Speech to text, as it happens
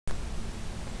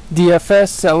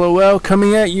DFS LOL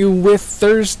coming at you with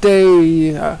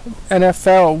Thursday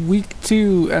NFL Week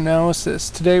 2 analysis.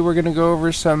 Today we're going to go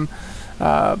over some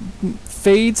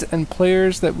fades and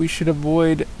players that we should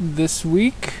avoid this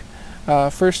week.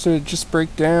 First, to just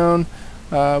break down,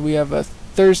 we have a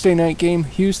Thursday night game,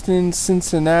 Houston,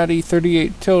 Cincinnati,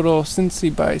 38 total.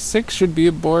 Cincy by 6 should be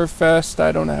a bore fest.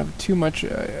 I don't have too much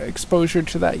exposure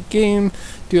to that game.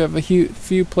 Do have a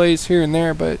few plays here and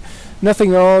there, but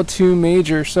nothing all too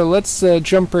major. So let's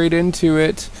jump right into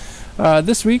it.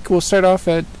 This week we'll start off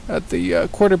at the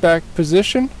quarterback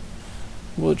position.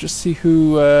 We'll just see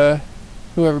who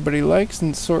everybody likes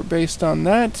and sort based on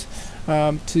that.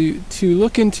 To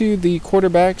look into the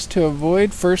quarterbacks to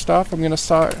avoid, first off, I'm going to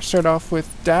start off with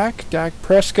Dak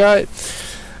Prescott.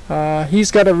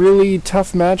 He's got a really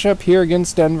tough matchup here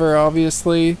against Denver,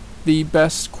 obviously the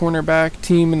best cornerback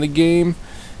team in the game.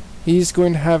 He's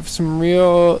going to have some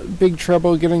real big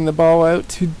trouble getting the ball out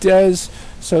to Dez.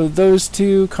 So those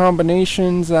two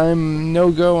combinations, I'm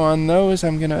no-go on those.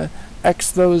 I'm going to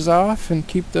X those off and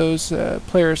keep those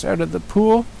players out of the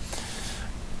pool.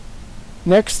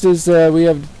 Next is we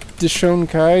have Deshaun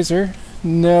Kaiser,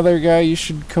 another guy you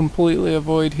should completely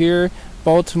avoid here.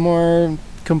 Baltimore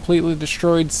completely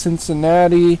destroyed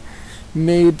Cincinnati,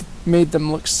 made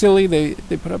them look silly. They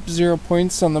put up 0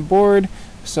 points on the board.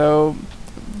 So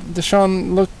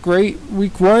Deshaun looked great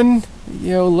week 1,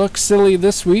 look silly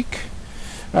this week.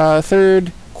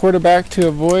 Third quarterback to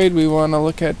avoid, we want to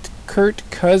look at Kirk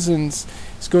Cousins.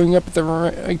 He's going up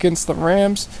against the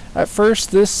Rams. At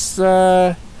first, this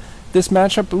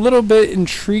matchup a little bit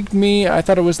intrigued me. I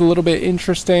thought it was a little bit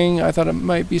interesting. I thought it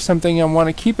might be something I want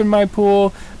to keep in my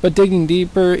pool, but digging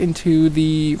deeper into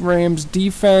the Rams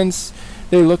defense,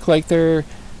 they look like there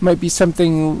might be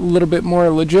something a little bit more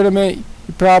legitimate.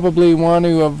 You probably want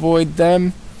to avoid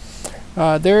them.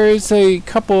 There is a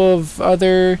couple of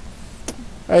other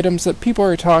items that people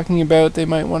are talking about they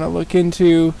might want to look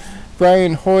into.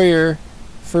 Brian Hoyer,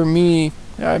 for me,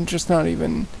 I'm just not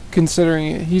even considering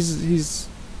it. He's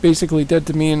basically dead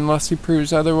to me unless he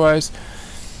proves otherwise.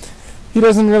 He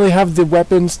doesn't really have the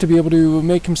weapons to be able to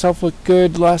make himself look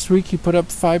good. Last week he put up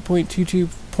 5.22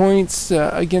 points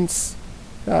against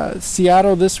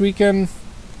Seattle this weekend.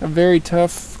 A very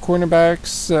tough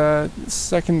cornerbacks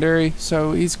secondary,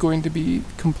 so he's going to be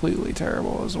completely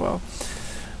terrible as well.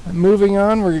 Moving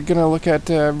on, we're going to look at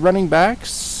running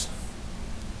backs.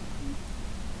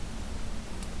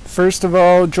 First of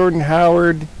all, Jordan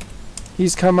Howard.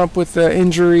 He's come up with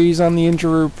injuries on the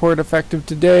injury report effective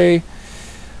today.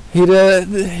 He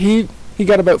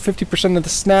got about 50% of the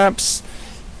snaps.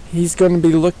 He's going to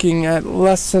be looking at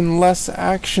less and less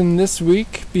action this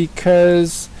week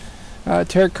because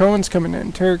Tarek Cohen's coming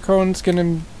in. Tarek Cohen's going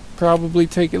to probably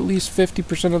take at least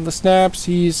 50% of the snaps.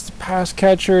 He's the pass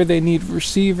catcher. They need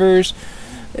receivers.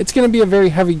 It's going to be a very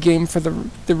heavy game for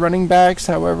the running backs.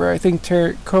 However, I think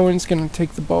Tarek Cohen's going to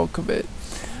take the bulk of it.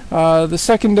 The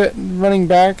second running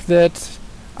back that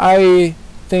I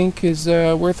think is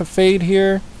worth a fade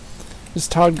here is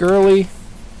Todd Gurley.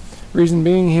 Reason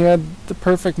being, he had the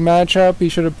perfect matchup. He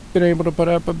should have been able to put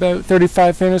up about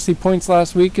 35 fantasy points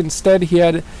last week. Instead, he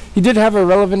did have a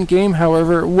relevant game.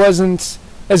 However, it wasn't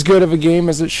as good of a game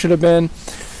as it should have been.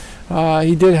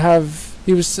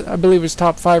 He was, I believe, his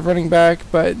top 5 running back,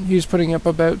 but he was putting up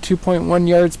about 2.1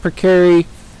 yards per carry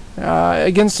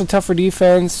against a tougher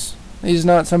defense. He's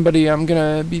not somebody I'm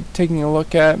going to be taking a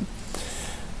look at.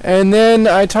 And then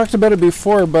I talked about it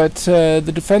before, but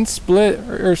the defense split,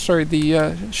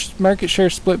 the market share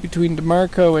split between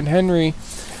DeMarco and Henry,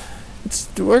 it's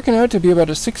working out to be about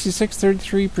a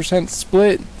 66-33%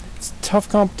 split. It's tough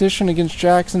competition against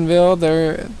Jacksonville.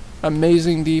 They're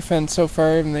amazing defense so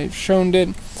far, and they've shown it.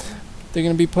 They're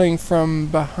going to be playing from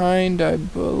behind, I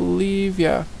believe.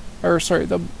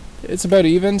 It's about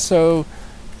even, so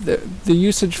the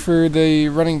usage for the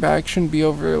running back shouldn't be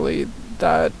overly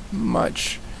that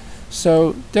much.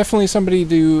 So definitely somebody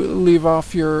to leave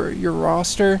off your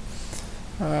roster.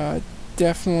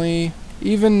 Definitely,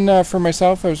 even for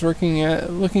myself, I was looking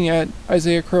at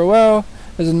Isaiah Crowell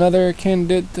as another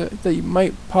candidate that you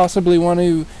might possibly want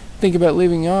to think about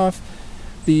leaving off.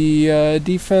 The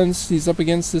defense he's up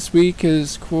against this week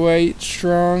is quite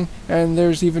strong, and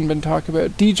there's even been talk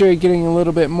about DJ getting a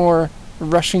little bit more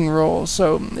rushing role,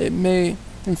 so it may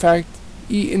in fact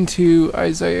eat into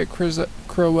Isaiah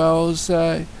Crowell's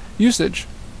usage.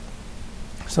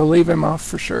 So leave him off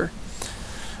for sure.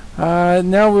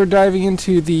 Now we're diving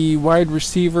into the wide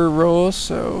receiver role,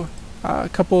 so a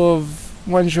couple of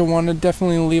ones you'll want to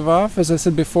definitely leave off. As I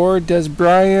said before, Dez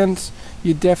Bryant,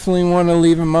 you definitely want to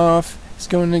leave him off. He's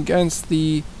going against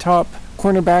the top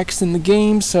cornerbacks in the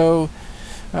game, so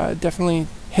definitely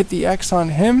hit the X on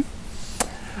him.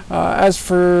 As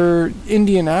for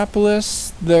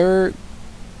Indianapolis, their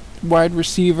wide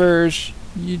receivers,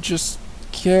 you just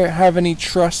can't have any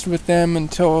trust with them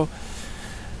until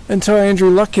Andrew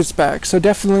Luck gets back. So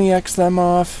definitely X them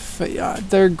off.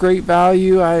 They're great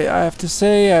value, I have to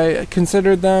say. I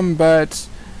considered them, but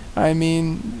I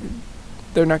mean,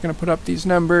 they're not going to put up these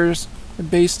numbers.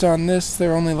 Based on this,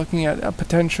 they're only looking at a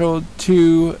potential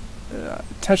 2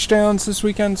 touchdowns this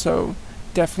weekend, so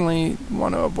definitely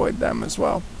want to avoid them as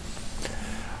well.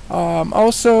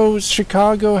 Also,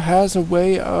 Chicago has a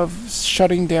way of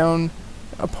shutting down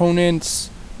opponents'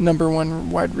 #1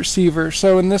 wide receiver.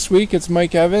 So in this week, it's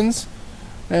Mike Evans,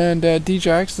 and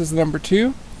Djax is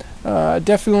 #2.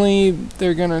 Definitely,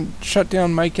 they're going to shut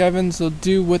down Mike Evans. They'll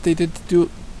do what they did to do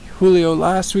Julio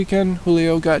last weekend.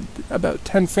 Julio got about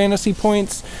 10 fantasy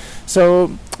points,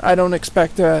 so I don't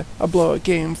expect a blowout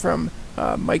game from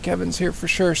Mike Evans here for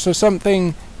sure. So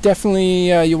something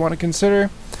definitely you want to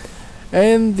consider.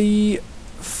 And the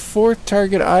 4th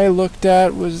target I looked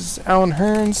at was Alan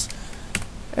Hearns,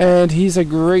 and he's a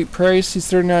great price. He's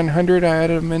 3,900. I had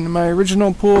him in my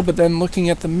original pool, but then looking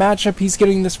at the matchup he's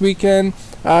getting this weekend,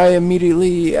 I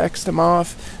immediately X'd him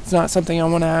off. It's not something I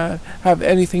want to have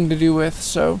anything to do with.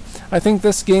 So I think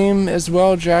this game as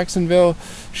well, Jacksonville,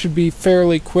 should be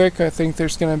fairly quick. I think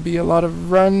there's going to be a lot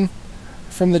of run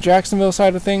from the Jacksonville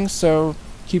side of things, so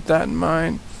keep that in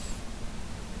mind.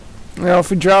 Now,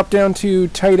 if we drop down to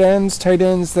tight ends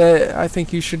that I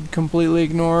think you should completely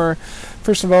ignore.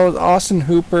 First of all, Austin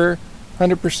Hooper,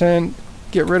 100%.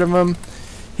 Get rid of him.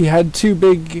 He had two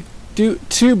big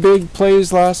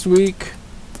plays last week.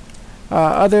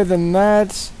 Other than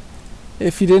that,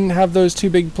 if he didn't have those 2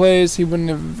 big plays, he wouldn't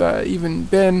have even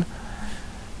been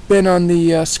on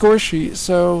the score sheet.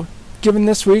 So, given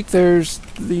this week,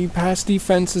 the pass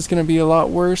defense is going to be a lot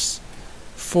worse.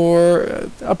 For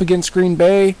up against Green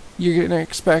Bay, you're going to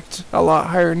expect a lot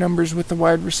higher numbers with the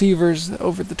wide receivers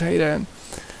over the tight end.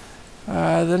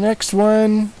 The next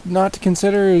one not to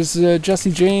consider is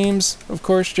Jesse James. Of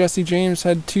course, Jesse James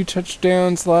had 2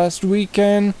 touchdowns last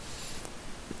weekend,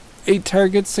 8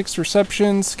 targets, 6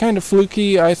 receptions. Kind of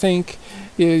fluky. I think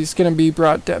he's going to be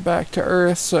brought back to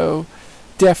earth, so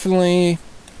definitely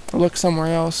look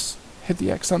somewhere else. Hit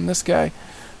the X on this guy.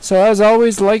 So as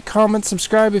always, like, comment,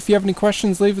 subscribe. If you have any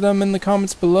questions, leave them in the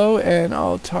comments below, and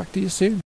I'll talk to you soon.